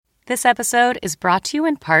This episode is brought to you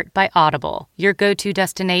in part by Audible, your go-to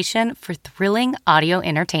destination for thrilling audio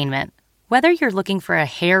entertainment. Whether you're looking for a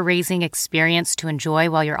hair-raising experience to enjoy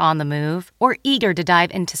while you're on the move or eager to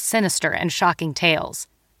dive into sinister and shocking tales,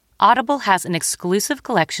 Audible has an exclusive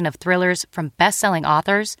collection of thrillers from best-selling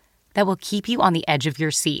authors that will keep you on the edge of your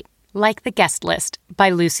seat, like The Guest List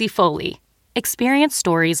by Lucy Foley. Experience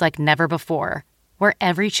stories like never before, where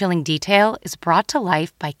every chilling detail is brought to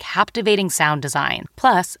life by captivating sound design.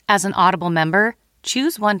 Plus, as an Audible member,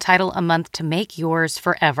 choose one title a month to make yours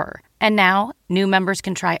forever. And now, new members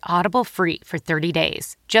can try Audible free for 30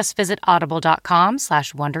 days. Just visit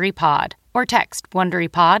audible.com/WonderyPod or text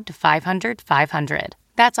WonderyPod to 500-500.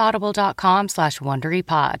 That's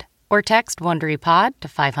audible.com/WonderyPod or text WonderyPod to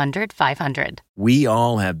 500-500. We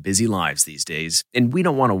all have busy lives these days, and we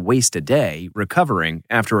don't want to waste a day recovering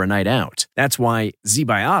after a night out. That's why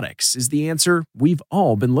ZBiotics is the answer we've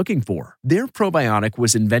all been looking for. Their probiotic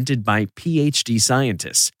was invented by PhD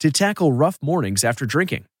scientists to tackle rough mornings after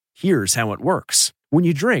drinking. Here's how it works. When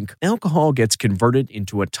you drink, alcohol gets converted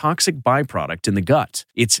into a toxic byproduct in the gut.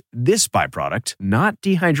 It's this byproduct, not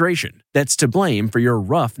dehydration, that's to blame for your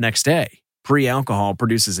rough next day. Pre-alcohol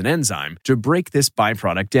produces an enzyme to break this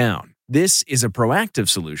byproduct down. This is a proactive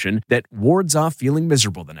solution that wards off feeling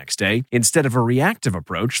miserable the next day instead of a reactive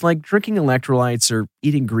approach like drinking electrolytes or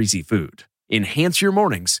eating greasy food. Enhance your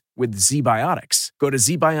mornings with ZBiotics. Go to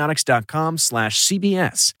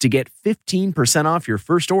zbiotics.com/CBS to get 15% off your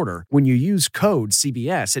first order when you use code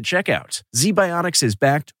CBS at checkout. ZBiotics is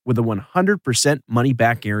backed with a 100%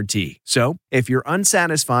 money-back guarantee. So, if you're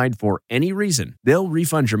unsatisfied for any reason, they'll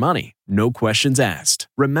refund your money. No questions asked.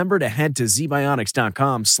 Remember to head to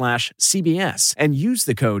zbiotics.com/CBS and use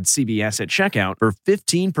the code CBS at checkout for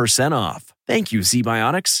 15% off. Thank you,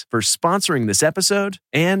 ZBiotics, for sponsoring this episode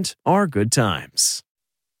and our good times.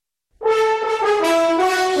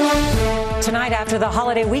 Tonight, after the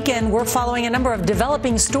holiday weekend, we're following a number of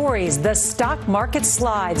developing stories. The stock market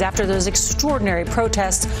slides after those extraordinary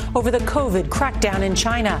protests over the COVID crackdown in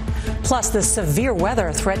China, plus the severe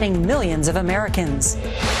weather threatening millions of Americans.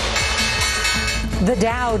 The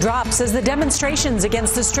Dow drops as the demonstrations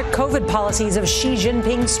against the strict COVID policies of Xi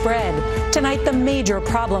Jinping spread. Tonight, the major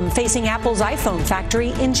problem facing Apple's iPhone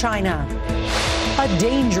factory in China. A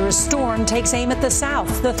dangerous storm takes aim at the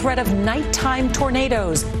south. The threat of nighttime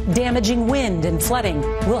tornadoes, damaging wind and flooding.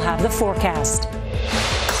 We'll have the forecast.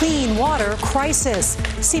 Clean water crisis.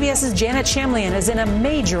 CBS's Janet Shamlian is in a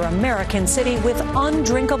major American city with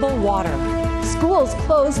undrinkable water. Schools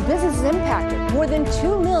closed, businesses impacted. More than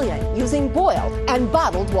 2 million using boiled and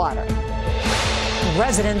bottled water.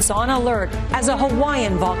 Residents on alert as a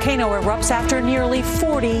Hawaiian volcano erupts after nearly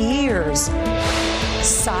 40 years.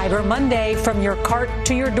 Cyber Monday, from your cart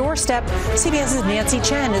to your doorstep. CBS's Nancy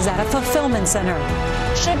Chen is at a fulfillment center.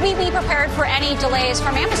 Should we be prepared for any delays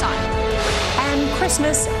from Amazon? And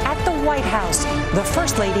Christmas at the White House, the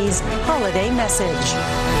First Lady's holiday message.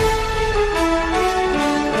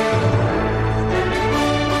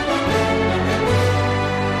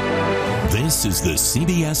 This is the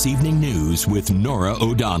CBS Evening News with Norah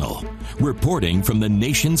O'Donnell, reporting from the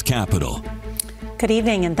nation's capital. Good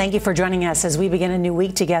evening, and thank you for joining us as we begin a new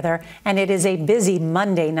week together. And it is a busy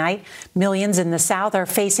Monday night. Millions in the South are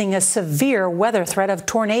facing a severe weather threat of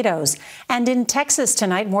tornadoes. And in Texas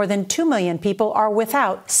tonight, more than 2 million people are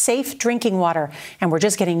without safe drinking water. And we're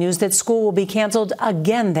just getting news that school will be canceled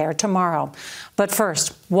again there tomorrow. But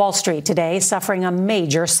first, Wall Street today suffering a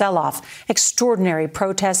major sell-off. Extraordinary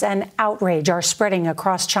protests and outrage are spreading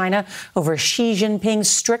across China over Xi Jinping's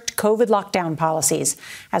strict COVID lockdown policies.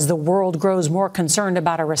 As the world grows more concerned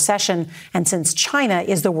about a recession, and since China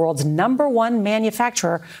is the world's #1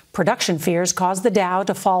 manufacturer, production fears caused the Dow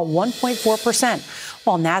to fall 1.4%,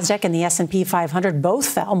 while Nasdaq and the S&P 500 both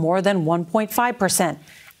fell more than 1.5%.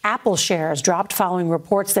 Apple shares dropped following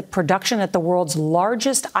reports that production at the world's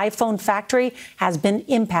largest iPhone factory has been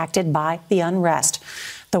impacted by the unrest.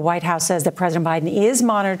 The White House says that President Biden is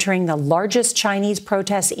monitoring the largest Chinese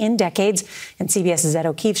protests in decades, and CBS's Ed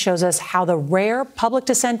O'Keefe shows us how the rare public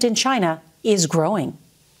dissent in China is growing.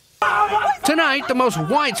 Tonight, the most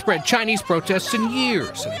widespread Chinese protests in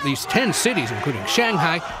years. At least 10 cities, including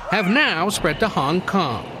Shanghai, have now spread to Hong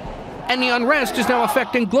Kong. And the unrest is now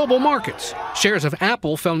affecting global markets. Shares of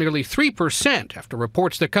Apple fell nearly 3% after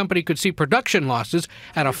reports the company could see production losses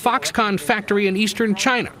at a Foxconn factory in eastern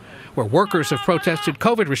China, where workers have protested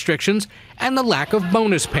COVID restrictions and the lack of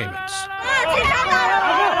bonus payments.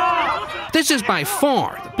 This is by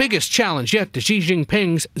far the biggest challenge yet to Xi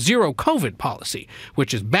Jinping's zero-COVID policy,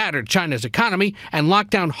 which has battered China's economy and locked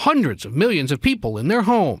down hundreds of millions of people in their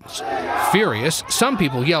homes. Furious, some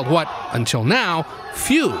people yelled what, until now,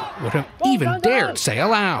 few would have even dared say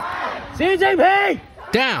aloud. Xi Jinping!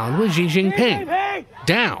 Down with Xi Jinping.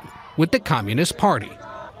 Down with the Communist Party.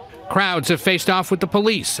 Crowds have faced off with the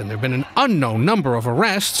police, and there have been an unknown number of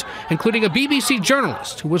arrests, including a BBC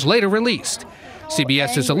journalist who was later released.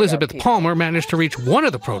 CBS's Elizabeth Palmer managed to reach one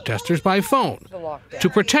of the protesters by phone. To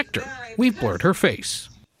protect her, we've blurred her face.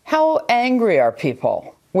 How angry are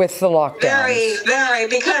people with the lockdown? Very,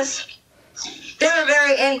 because they're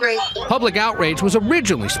very angry. Public outrage was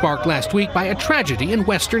originally sparked last week by a tragedy in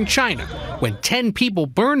western China when 10 people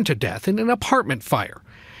burned to death in an apartment fire.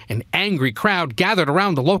 An angry crowd gathered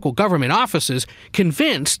around the local government offices,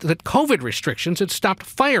 convinced that COVID restrictions had stopped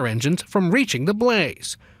fire engines from reaching the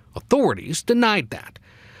blaze. Authorities denied that.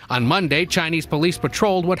 On Monday, Chinese police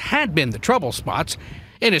patrolled what had been the trouble spots.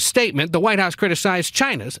 In a statement, the White House criticized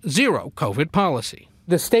China's zero-COVID policy.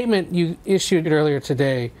 The statement you issued earlier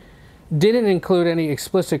today didn't include any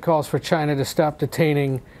explicit calls for China to stop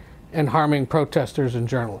detaining and harming protesters and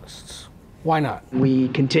journalists. Why not? We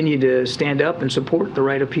continue to stand up and support the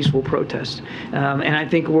right of peaceful protest. And I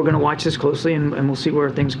think we're going to watch this closely, and we'll see where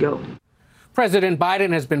things go. President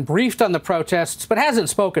Biden has been briefed on the protests, but hasn't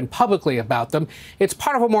spoken publicly about them. It's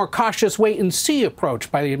part of a more cautious wait-and-see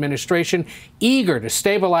approach by the administration, eager to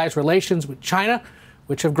stabilize relations with China,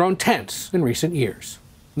 which have grown tense in recent years.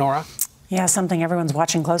 Norah? Yeah, something everyone's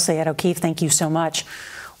watching closely. Ed O'Keefe, thank you so much.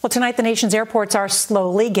 Well, tonight the nation's airports are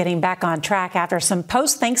slowly getting back on track after some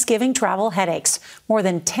post-Thanksgiving travel headaches. More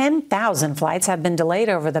than 10,000 flights have been delayed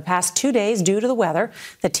over the past 2 days due to the weather.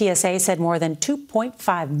 The TSA said more than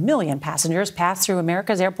 2.5 million passengers passed through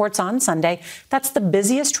America's airports on Sunday. That's the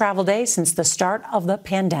busiest travel day since the start of the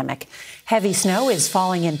pandemic. Heavy snow is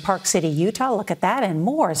falling in Park City, Utah. Look at that, and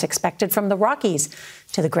more is expected from the Rockies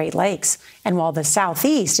to the Great Lakes. And while the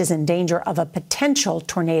Southeast is in danger of a potential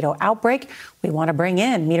tornado outbreak, we want to bring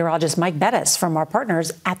in meteorologist Mike Bettis from our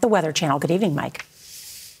partners at the Weather Channel. Good evening, Mike.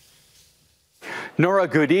 Norah,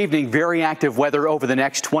 good evening. Very active weather over the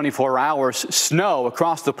next 24 hours. Snow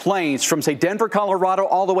across the plains from, say, Denver, Colorado,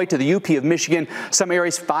 all the way to the UP of Michigan. Some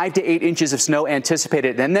areas 5 to 8 inches of snow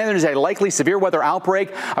anticipated. And then there's a likely severe weather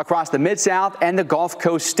outbreak across the Mid-South and the Gulf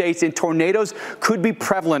Coast states. And tornadoes could be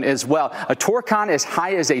prevalent as well. A torcon as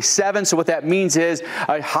high as a 7. So what that means is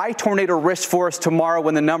a high tornado risk for us tomorrow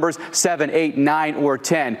when the numbers 7, 8, 9, or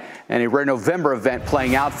 10. And a rare November event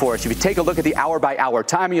playing out for us. If you take a look at the hour-by-hour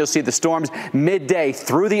timing, you'll see the storms midday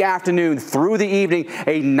through the afternoon, through the evening,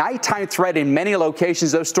 a nighttime threat in many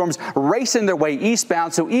locations. Those storms racing their way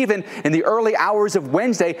eastbound. So even in the early hours of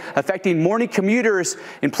Wednesday, affecting morning commuters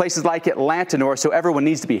in places like Atlanta, North. So everyone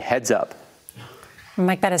needs to be heads up.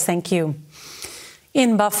 Mike Bettis, thank you.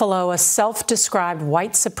 In Buffalo, a self-described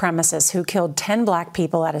white supremacist who killed 10 black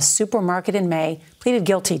people at a supermarket in May pleaded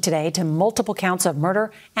guilty today to multiple counts of murder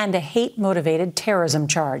and a hate-motivated terrorism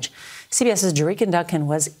charge. CBS's Jerika Duncan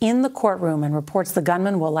was in the courtroom and reports the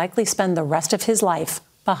gunman will likely spend the rest of his life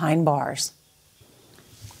behind bars.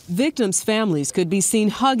 Victims' families could be seen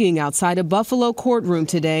hugging outside a Buffalo courtroom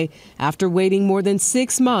today after waiting more than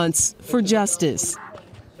 6 months for justice.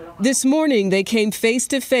 This morning, they came face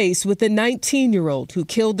to face with the 19-year-old who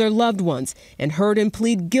killed their loved ones and heard him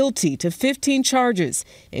plead guilty to 15 charges,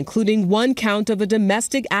 including 1 count of a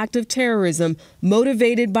domestic act of terrorism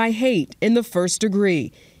motivated by hate in the first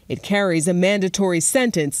degree. It carries a mandatory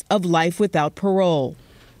sentence of life without parole.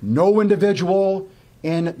 No individual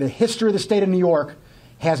in the history of the state of New York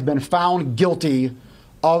has been found guilty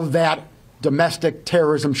of that domestic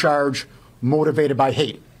terrorism charge motivated by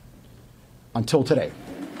hate until today.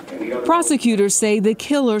 Prosecutors say the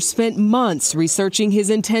killer spent months researching his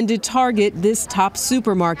intended target, this top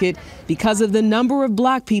supermarket, because of the number of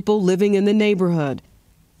black people living in the neighborhood.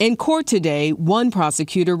 In court today, one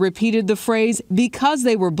prosecutor repeated the phrase, "because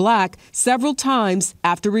they were black," several times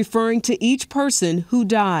after referring to each person who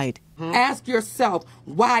died. Ask yourself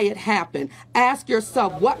why it happened. Ask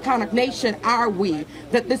yourself, what kind of nation are we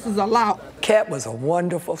that this is allowed? Kat was a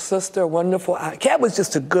wonderful sister, Kat was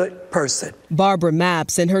just a good person. Barbara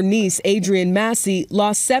Mapps and her niece, Adrienne Massey,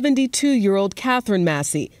 lost 72-year-old Catherine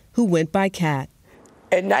Massey, who went by Kat.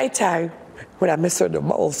 At nighttime, when I miss her the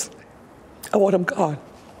most, I want him gone.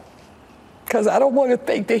 Because I don't want to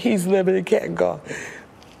think that he's living and Kat gone.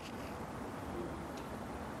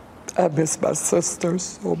 I miss my sister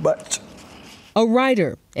so much. A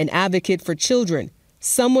writer, an advocate for children,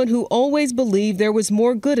 someone who always believed there was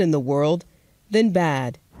more good in the world than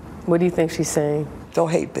bad. What do you think she's saying? Don't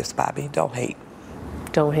hate, Miss Bobby. Don't hate.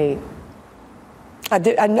 Don't hate.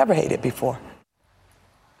 I never hated before.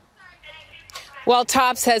 While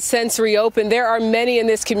Tops has since reopened, there are many in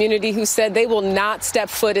this community who said they will not step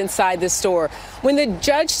foot inside the store. When the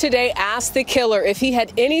judge today asked the killer if he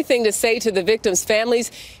had anything to say to the victims' families,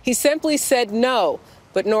 he simply said no.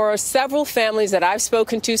 But Norah, several families that I've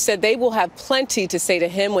spoken to said they will have plenty to say to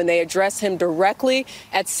him when they address him directly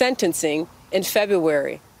at sentencing in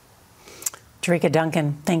February. Jerika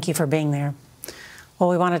Duncan, thank you for being there. Well,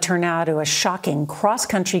 we want to turn now to a shocking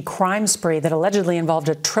cross-country crime spree that allegedly involved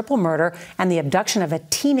a triple murder and the abduction of a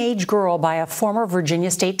teenage girl by a former Virginia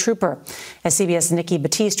state trooper. As CBS' Nikki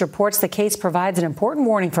Batiste reports, the case provides an important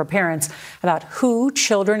warning for parents about who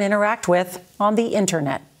children interact with on the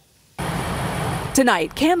internet.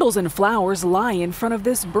 Tonight, candles and flowers lie in front of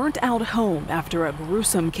this burnt-out home after a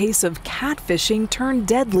gruesome case of catfishing turned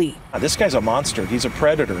deadly. This guy's a monster. He's a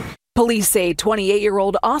predator. Police say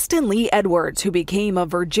 28-year-old Austin Lee Edwards, who became a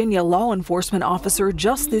Virginia law enforcement officer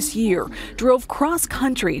just this year, drove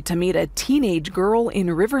cross-country to meet a teenage girl in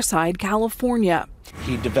Riverside, California.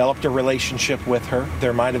 He developed a relationship with her.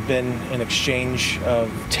 There might have been an exchange of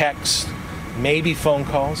texts, maybe phone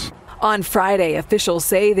calls. On Friday, officials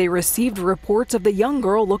say they received reports of the young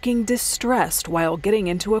girl looking distressed while getting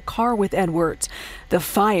into a car with Edwards. The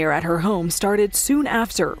fire at her home started soon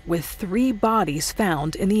after, with 3 bodies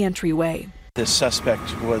found in the entryway. This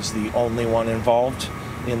suspect was the only one involved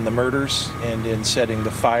in the murders and in setting the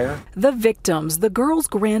fire. The victims, the girl's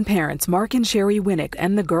grandparents, Mark and Sherry Winnick,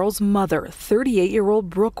 and the girl's mother, 38-year-old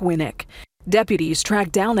Brooke Winnick. Deputies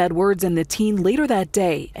tracked down Edwards and the teen later that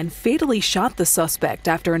day and fatally shot the suspect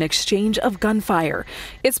after an exchange of gunfire.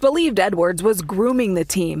 It's believed Edwards was grooming the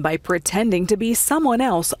teen by pretending to be someone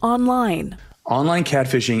else online. Online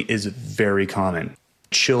catfishing is very common.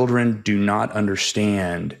 Children do not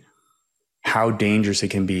understand how dangerous it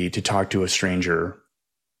can be to talk to a stranger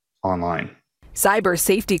online. Cyber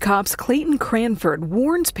safety cops Clayton Cranford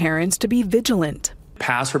warns parents to be vigilant.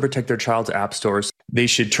 Password protect their child's app stores. They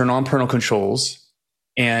should turn on parental controls.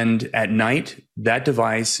 And at night, that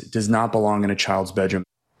device does not belong in a child's bedroom.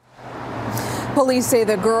 Police say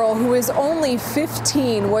the girl, who is only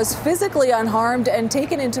 15, was physically unharmed and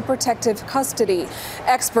taken into protective custody.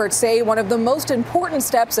 Experts say one of the most important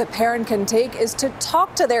steps a parent can take is to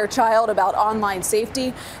talk to their child about online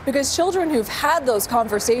safety, because children who've had those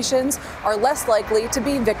conversations are less likely to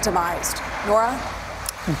be victimized. Norah?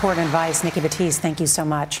 Important advice. Nikki Batiste, thank you so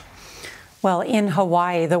much. Well, in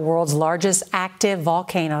Hawaii, the world's largest active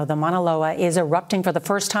volcano, the Mauna Loa, is erupting for the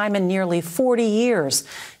first time in nearly 40 years.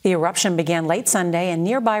 The eruption began late Sunday, and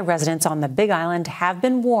nearby residents on the Big Island have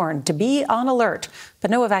been warned to be on alert,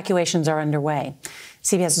 but no evacuations are underway.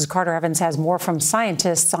 CBS's Carter Evans has more from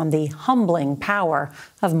scientists on the humbling power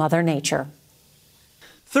of Mother Nature.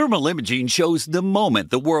 Thermal imaging shows the moment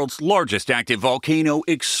the world's largest active volcano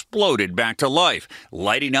exploded back to life,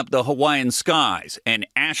 lighting up the Hawaiian skies, an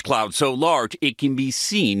ash cloud so large it can be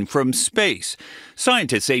seen from space.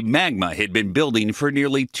 Scientists say magma had been building for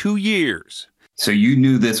nearly 2 years. So you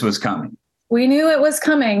knew this was coming? We knew it was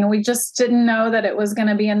coming. We just didn't know that it was going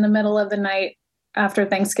to be in the middle of the night after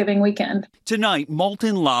Thanksgiving weekend. Tonight,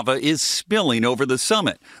 molten lava is spilling over the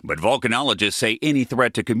summit, but volcanologists say any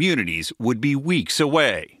threat to communities would be weeks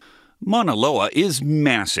away. Mauna Loa is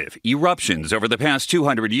massive. Eruptions over the past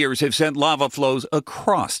 200 years have sent lava flows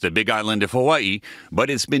across the Big Island of Hawaii, but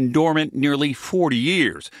it's been dormant nearly 40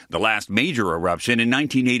 years. The last major eruption in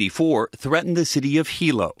 1984 threatened the city of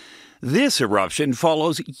Hilo. This eruption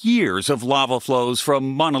follows years of lava flows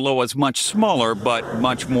from Mauna Loa's much smaller but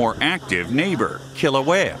much more active neighbor,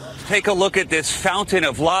 Kilauea. Take a look at this fountain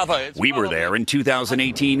of lava. We were there in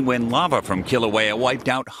 2018 when lava from Kilauea wiped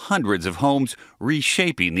out hundreds of homes,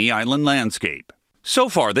 reshaping the island landscape. So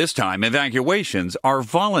far this time, evacuations are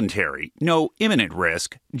voluntary. No imminent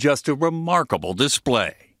risk, just a remarkable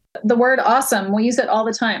display. The word awesome, we use it all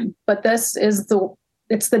the time, but this is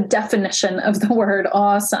it's the definition of the word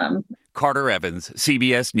awesome. Carter Evans,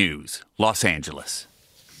 CBS News, Los Angeles.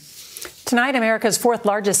 Tonight, America's fourth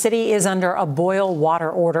largest city is under a boil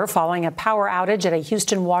water order following a power outage at a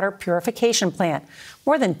Houston water purification plant.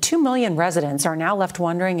 More than 2 million residents are now left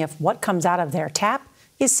wondering if what comes out of their tap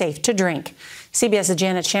is safe to drink. CBS's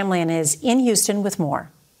Janet Shamlian is in Houston with more.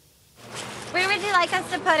 Where would you like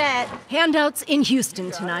us to put it? Handouts in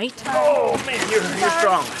Houston tonight. Oh, man, you're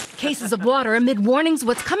strong. Cases of water amid warnings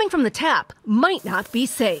what's coming from the tap might not be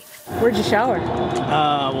safe. Where'd you shower?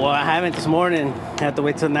 Well, I haven't this morning. I have to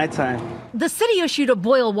wait till nighttime. The city issued a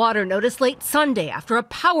boil water notice late Sunday after a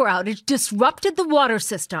power outage disrupted the water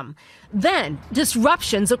system. Then,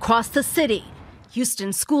 disruptions across the city.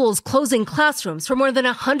 Houston schools closing classrooms for more than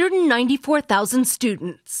 194,000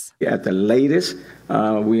 students. At the latest,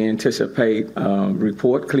 we anticipate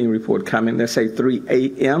clean report coming, let's say 3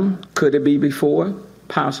 a.m. Could it be before?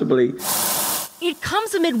 Possibly. It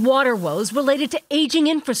comes amid water woes related to aging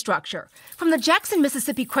infrastructure from the Jackson,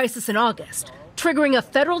 Mississippi crisis in August, triggering a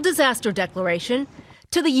federal disaster declaration,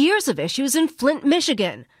 to the years of issues in Flint,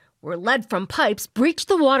 Michigan, where lead from pipes breached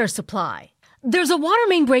the water supply. There's a water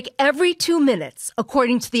main break every 2 minutes,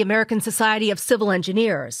 according to the American Society of Civil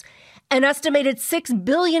Engineers. An estimated 6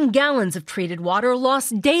 billion gallons of treated water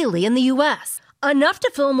lost daily in the U.S., enough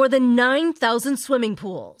to fill more than 9,000 swimming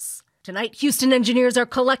pools. Tonight, Houston engineers are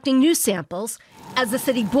collecting new samples as the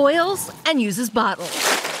city boils and uses bottles.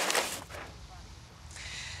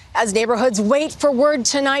 As neighborhoods wait for word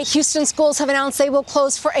tonight, Houston schools have announced they will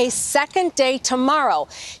close for a second day tomorrow.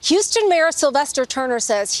 Houston Mayor Sylvester Turner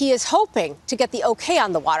says he is hoping to get the okay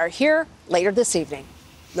on the water here later this evening.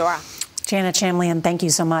 Norah. Janet Shamlian, thank you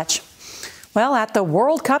so much. Well, at the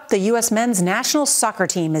World Cup, the U.S. men's national soccer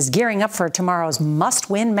team is gearing up for tomorrow's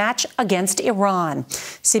must-win match against Iran.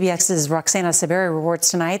 CBS's Roxana Saberi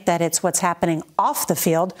reports tonight that it's what's happening off the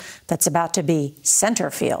field that's about to be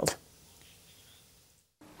center field.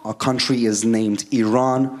 Our country is named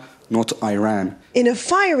Iran, not Iran. In a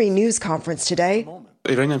fiery news conference today,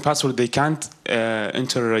 Iranian passport, they can't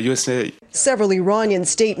enter USA. Several Iranian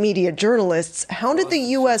state media journalists hounded the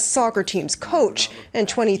U.S. soccer team's coach and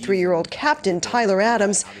 23-year-old captain Tyler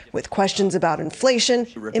Adams with questions about inflation,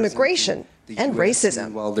 immigration, and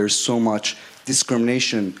racism. While there's so much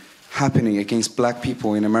discrimination happening against black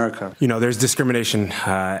people in America. You know, there's discrimination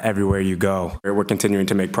everywhere you go. We're continuing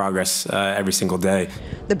to make progress every single day.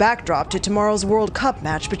 The backdrop to tomorrow's World Cup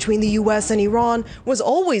match between the U.S. and Iran was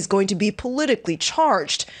always going to be politically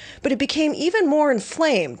charged, but it became even more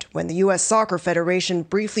inflamed when the U.S. Soccer Federation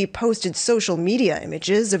briefly posted social media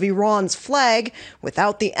images of Iran's flag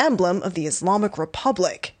without the emblem of the Islamic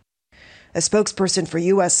Republic. A spokesperson for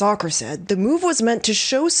U.S. Soccer said the move was meant to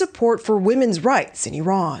show support for women's rights in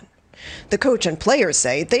Iran. The coach and players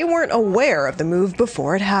say they weren't aware of the move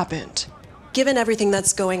before it happened. Given everything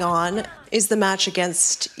that's going on, is the match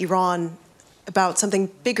against Iran about something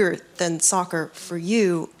bigger than soccer for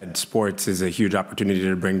you? Sports is a huge opportunity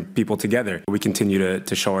to bring people together. We continue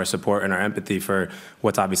to show our support and our empathy for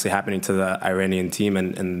what's obviously happening to the Iranian team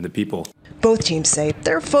and the people. Both teams say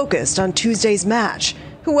they're focused on Tuesday's match.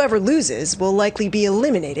 Whoever loses will likely be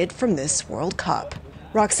eliminated from this World Cup.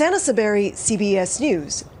 Roxana Saberi, CBS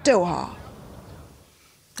News, Doha.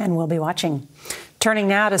 And we'll be watching. Turning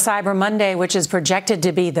now to Cyber Monday, which is projected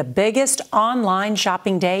to be the biggest online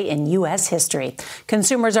shopping day in U.S. history.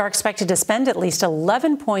 Consumers are expected to spend at least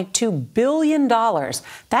 $11.2 billion.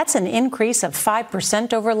 That's an increase of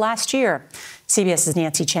 5% over last year. CBS's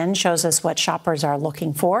Nancy Chen shows us what shoppers are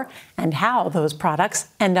looking for and how those products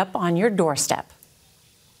end up on your doorstep.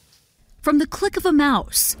 From the click of a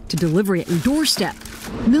mouse to delivery at your doorstep,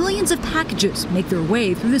 millions of packages make their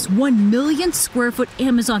way through this 1 million square foot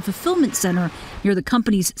Amazon fulfillment center near the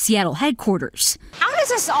company's Seattle headquarters. How does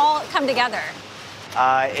this all come together?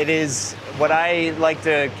 It is what I like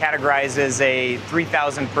to categorize as a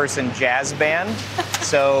 3,000-person jazz band.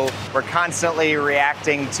 So we're constantly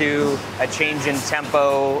reacting to a change in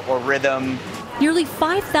tempo or rhythm. Nearly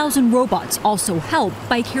 5,000 robots also help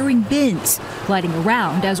by carrying bins, gliding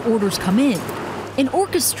around as orders come in. An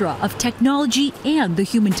orchestra of technology and the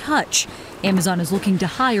human touch. Amazon is looking to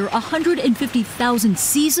hire 150,000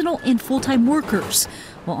 seasonal and full-time workers,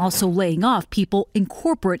 while also laying off people in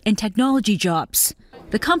corporate and technology jobs.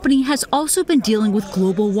 The company has also been dealing with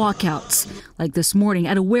global walkouts, like this morning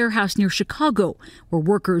at a warehouse near Chicago, where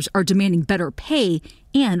workers are demanding better pay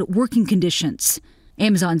and working conditions.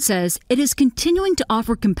 Amazon says it is continuing to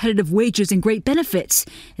offer competitive wages and great benefits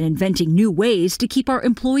and inventing new ways to keep our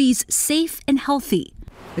employees safe and healthy.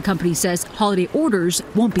 The company says holiday orders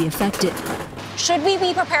won't be affected. Should we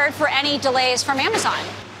be prepared for any delays from Amazon?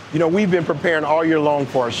 You know, we've been preparing all year long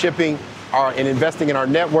for our shipping and investing in our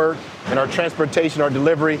network and our transportation, our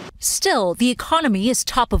delivery. Still, the economy is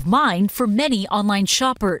top of mind for many online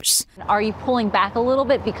shoppers. Are you pulling back a little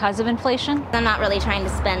bit because of inflation? I'm not really trying to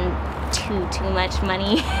spend too much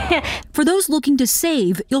money. For those looking to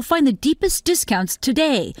save, you'll find the deepest discounts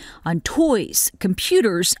today on toys,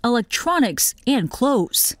 computers, electronics, and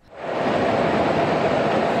clothes.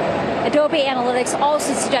 Adobe Analytics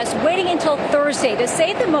also suggests waiting until Thursday to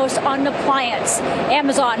save the most on an appliance.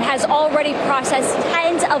 Amazon has already processed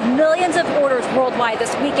tens of millions of orders worldwide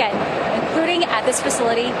this weekend, including at this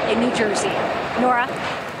facility in New Jersey. Norah?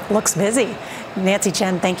 Looks busy. Nancy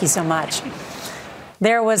Chen, thank you so much.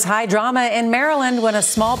 There was high drama in Maryland when a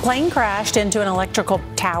small plane crashed into an electrical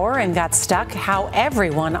tower and got stuck. How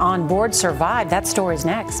everyone on board survived. That story's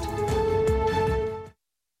next.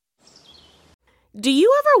 Do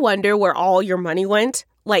you ever wonder where all your money went?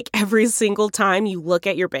 Like every single time you look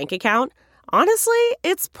at your bank account? Honestly,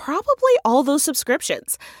 it's probably all those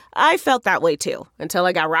subscriptions. I felt that way too, until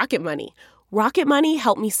I got Rocket Money. Rocket Money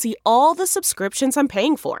helped me see all the subscriptions I'm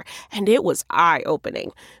paying for, and it was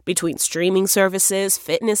eye-opening. Between streaming services,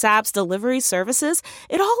 fitness apps, delivery services,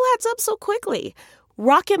 it all adds up so quickly.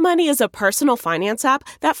 Rocket Money is a personal finance app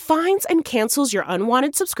that finds and cancels your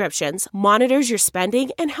unwanted subscriptions, monitors your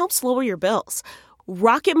spending, and helps lower your bills.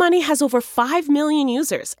 Rocket Money has over 5 million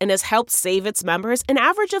users and has helped save its members an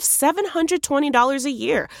average of $720 a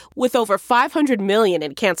year, with over 500 million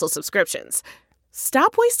in canceled subscriptions.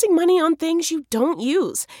 Stop wasting money on things you don't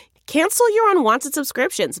use. Cancel your unwanted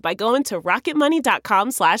subscriptions by going to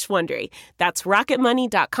rocketmoney.com/Wondery. That's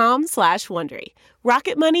rocketmoney.com/Wondery.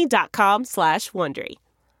 rocketmoney.com/Wondery.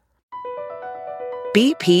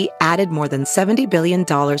 BP added more than $70 billion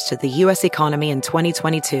to the U.S. economy in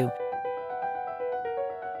 2022.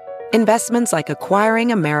 Investments like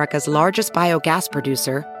acquiring America's largest biogas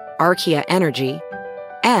producer, Archaea Energy,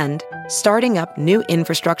 and starting up new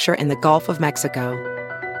infrastructure in the Gulf of Mexico.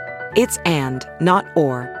 It's and, not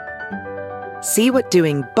or. See what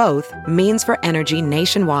doing both means for energy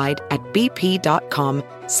nationwide at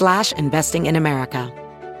bp.com/investing in America.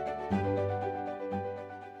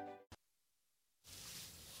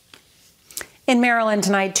 In Maryland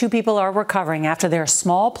tonight, 2 people are recovering after their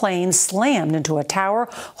small plane slammed into a tower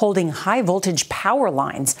holding high-voltage power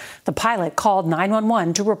lines. The pilot called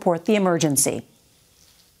 911 to report the emergency.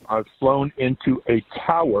 I've flown into a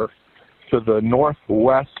tower to the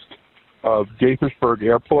northwest of Gaithersburg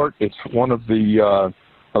Airport. It's one of the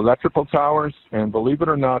electrical towers, and believe it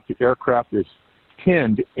or not, the aircraft is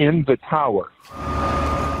pinned in the tower.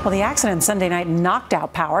 Well, the accident Sunday night knocked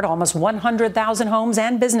out power to almost 100,000 homes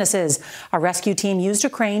and businesses. A rescue team used a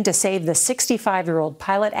crane to save the 65-year-old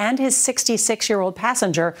pilot and his 66-year-old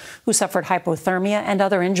passenger, who suffered hypothermia and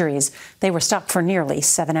other injuries. They were stuck for nearly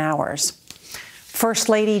 7 hours. First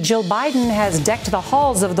Lady Jill Biden has decked the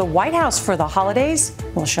halls of the White House for the holidays.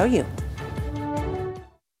 We'll show you.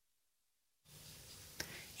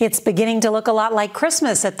 It's beginning to look a lot like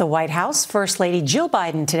Christmas at the White House. First Lady Jill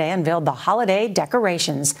Biden today unveiled the holiday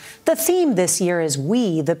decorations. The theme this year is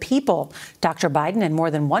We the People. Dr. Biden and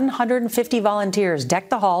more than 150 volunteers decked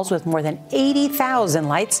the halls with more than 80,000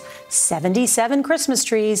 lights, 77 Christmas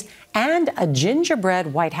trees, and a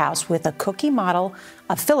gingerbread White House with a cookie model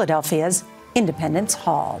of Philadelphia's Independence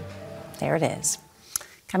Hall. There it is.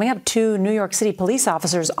 Coming up, 2 New York City police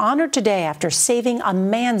officers honored today after saving a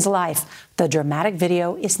man's life. The dramatic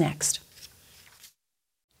video is next.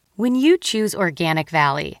 When you choose Organic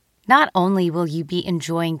Valley, not only will you be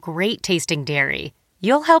enjoying great tasting dairy,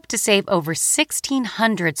 you'll help to save over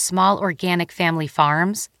 1,600 small organic family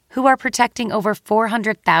farms who are protecting over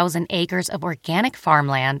 400,000 acres of organic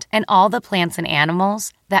farmland and all the plants and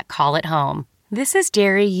animals that call it home. This is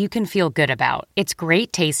dairy you can feel good about. It's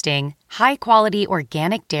great tasting, high-quality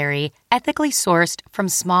organic dairy, ethically sourced from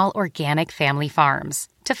small organic family farms.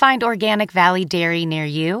 To find Organic Valley Dairy near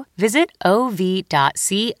you, visit ov.coop.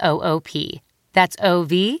 That's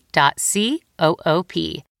ov.coop.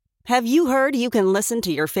 Have you heard you can listen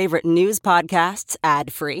to your favorite news podcasts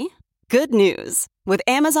ad-free? Good news! With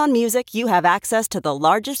Amazon Music, you have access to the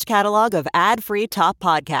largest catalog of ad-free top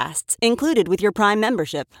podcasts included with your Prime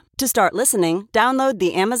membership. To start listening, download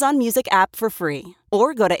the Amazon Music app for free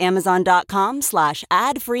or go to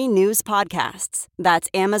amazon.com/ad-free news podcasts. That's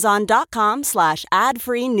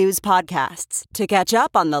amazon.com/ad-free news podcasts to catch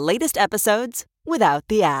up on the latest episodes without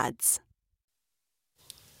the ads.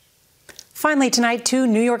 Finally tonight, 2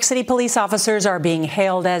 New York City police officers are being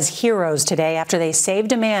hailed as heroes today after they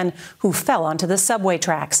saved a man who fell onto the subway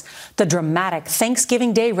tracks. The dramatic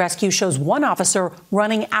Thanksgiving Day rescue shows one officer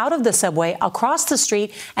running out of the subway across the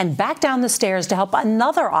street and back down the stairs to help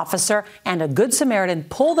another officer and a Good Samaritan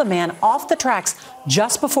pull the man off the tracks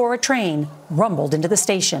just before a train rumbled into the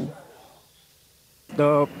station.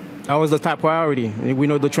 That was the top priority. We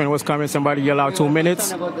know the train was coming. Somebody yelled out 2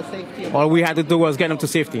 minutes. All we had to do was get him to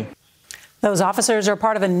safety. Those officers are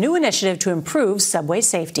part of a new initiative to improve subway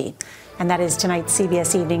safety. And that is tonight's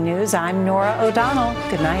CBS Evening News. I'm Norah O'Donnell.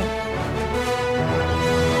 Good night.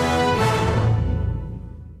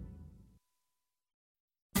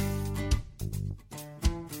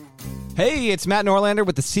 Hey, it's Matt Norlander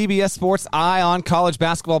with the CBS Sports Eye on College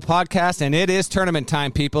Basketball podcast, and it is tournament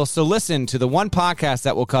time, people. So listen to the one podcast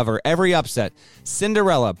that will cover every upset,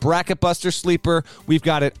 Cinderella, Bracket Buster, Sleeper. We've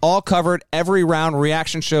got it all covered, every round,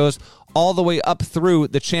 reaction shows, all the way up through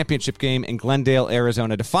the championship game in Glendale,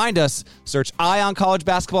 Arizona. To find us, search Eye on College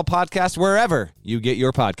Basketball podcast wherever you get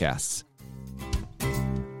your podcasts.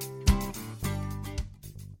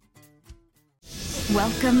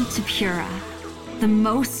 Welcome to Pura, the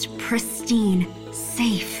most pristine,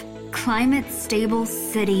 safe, climate-stable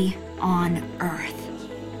city on Earth.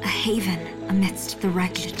 A haven amidst the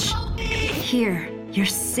wreckage. Here, you're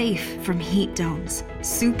safe from heat domes,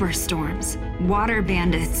 superstorms, water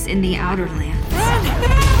bandits in the outer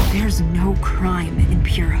lands. There's no crime in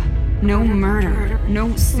Pura, no murder,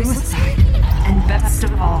 no suicide, and best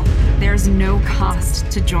of all, there's no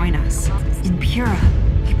cost to join us. In Pura,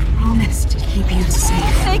 we promise to keep you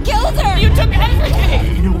safe. They killed her! You took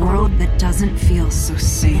everything! In a world that doesn't feel so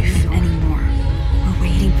safe anymore, we're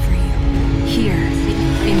waiting for you, here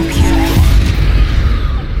in Pura.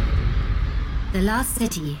 The Last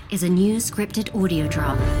City is a new scripted audio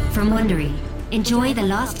drama from Wondery. Enjoy The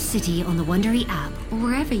Last City on the Wondery app or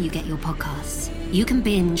wherever you get your podcasts. You can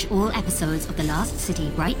binge all episodes of The Last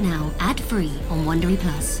City right now, ad-free on Wondery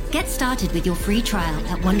Plus. Get started with your free trial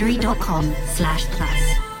at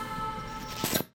Wondery.com/plus.